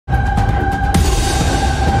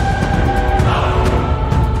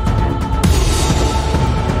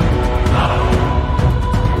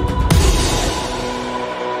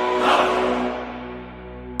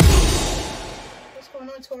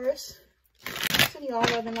Sending you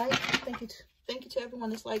all love and light. Thank you to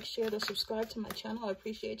everyone that's liked, shared, or subscribed to my channel. I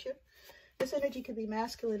appreciate you. This energy could be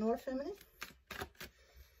masculine or feminine.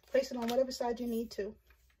 Place it on whatever side you need to.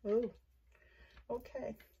 Oh,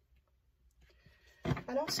 okay.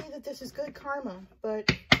 I don't see that this is good karma,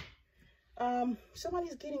 but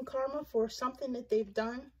somebody's getting karma for something that they've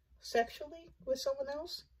done sexually with someone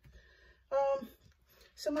else.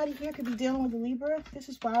 Somebody here could be dealing with a Libra. This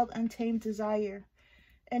is wild, untamed desire.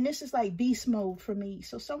 And this is like beast mode for me.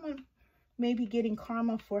 So someone may be getting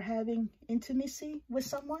karma for having intimacy with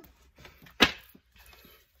someone.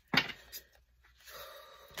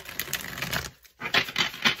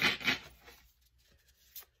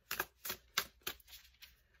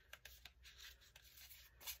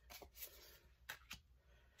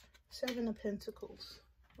 Seven of Pentacles.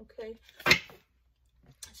 Okay.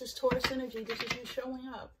 This is Taurus energy. This is you showing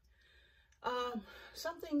up.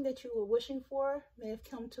 Something that you were wishing for may have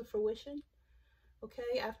come to fruition.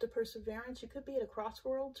 Okay, after perseverance. You could be at a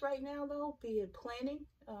crossroads right now, though, be it planning,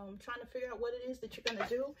 trying to figure out what it is that you're going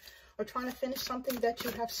to do, or trying to finish something that you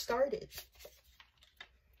have started.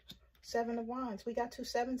 Seven of Wands. We got two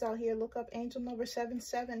sevens out here. Look up angel number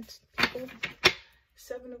 77, people.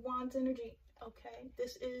 Seven of Wands energy. Okay,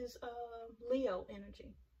 this is Leo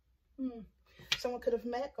energy. Someone could have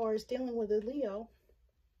met or is dealing with a Leo.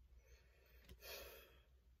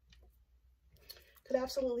 Could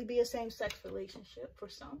absolutely be a same-sex relationship for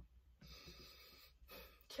some.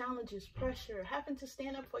 Challenges, pressure, having to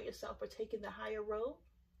stand up for yourself or taking the higher road.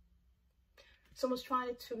 Someone's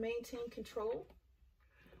trying to maintain control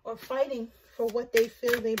or fighting for what they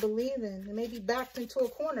feel they believe in. They may be backed into a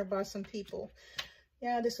corner by some people.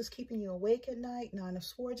 Yeah, this is keeping you awake at night. Nine of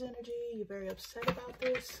Swords energy. You're very upset about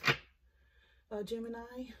this.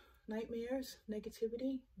 Gemini, nightmares,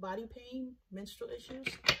 negativity, body pain, menstrual issues.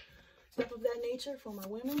 Stuff of that nature for my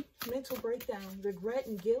women. Mental breakdown, regret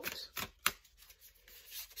and guilt.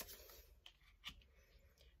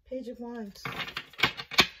 Page of Wands.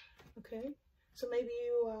 Okay. So maybe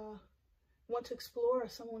you want to explore, or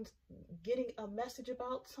someone's getting a message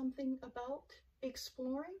about something about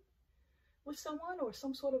exploring with someone or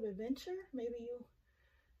some sort of adventure.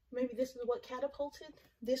 Maybe this is what catapulted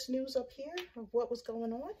this news up here of what was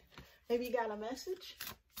going on. Maybe you got a message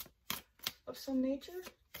of some nature.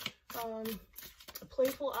 A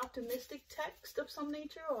playful, optimistic text of some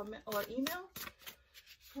nature, or email.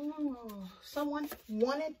 Oh, someone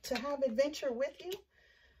wanted to have adventure with you.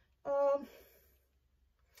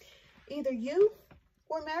 Either you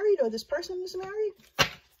were married or this person is married.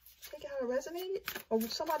 Take it how it resonated. Or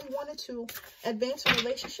somebody wanted to advance a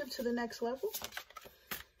relationship to the next level.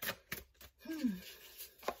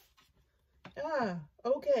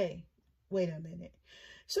 Okay. Wait a minute.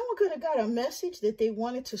 Someone could have got a message that they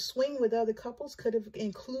wanted to swing with other couples. Could have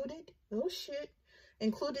included, oh shit,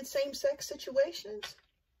 included same-sex situations.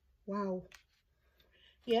 Wow.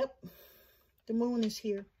 Yep. The moon is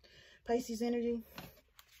here. Pisces energy.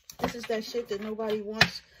 This is that shit that nobody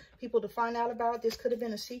wants people to find out about. This could have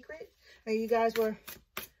been a secret. Or you guys were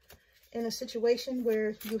in a situation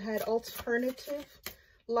where you had alternative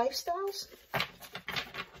lifestyles.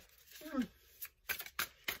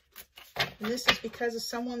 And this is because of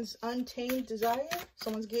someone's untamed desire.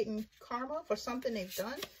 Someone's getting karma for something they've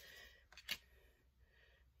done.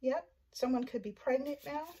 Yep. Someone could be pregnant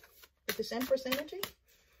now with this Empress energy.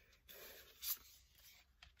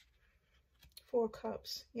 Four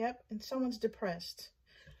Cups. Yep. And someone's depressed.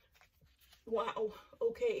 Wow.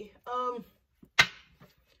 Okay.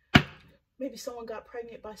 Maybe someone got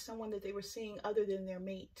pregnant by someone that they were seeing other than their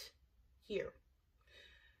mate here.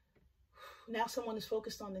 Now someone is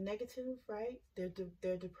focused on the negative, right?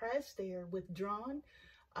 They're depressed. They are withdrawn.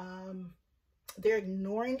 They're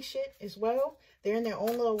ignoring shit as well. They're in their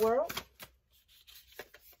own little world.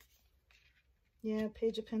 Yeah,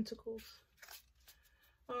 Page of Pentacles.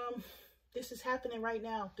 This is happening right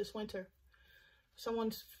now, this winter.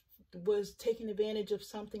 Someone was taking advantage of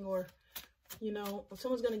something, or, you know,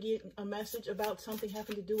 someone's going to get a message about something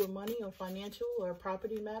having to do with money or financial or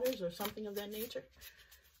property matters or something of that nature.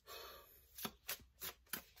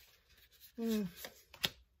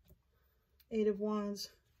 Eight of Wands.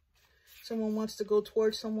 Someone wants to go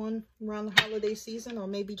towards someone around the holiday season, or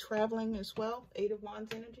maybe traveling as well. Eight of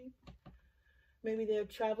Wands energy. Maybe they're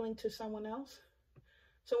traveling to someone else.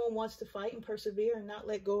 Someone wants to fight and persevere and not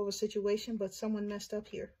let go of a situation, but someone messed up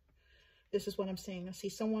here. This is what I'm saying. I see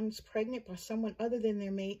someone's pregnant by someone other than their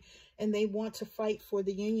mate, and they want to fight for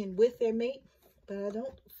the union with their mate, but I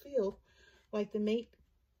don't feel like the mate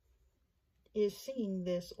is seeing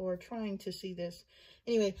this or trying to see this.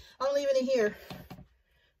 Anyway, I'm leaving it here.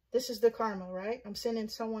 This is the karma, right? I'm sending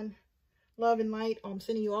someone love and light. I'm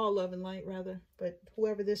sending you all love and light, rather. But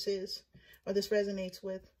whoever this is, or this resonates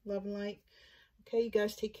with, love and light. Okay, you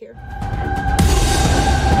guys take care.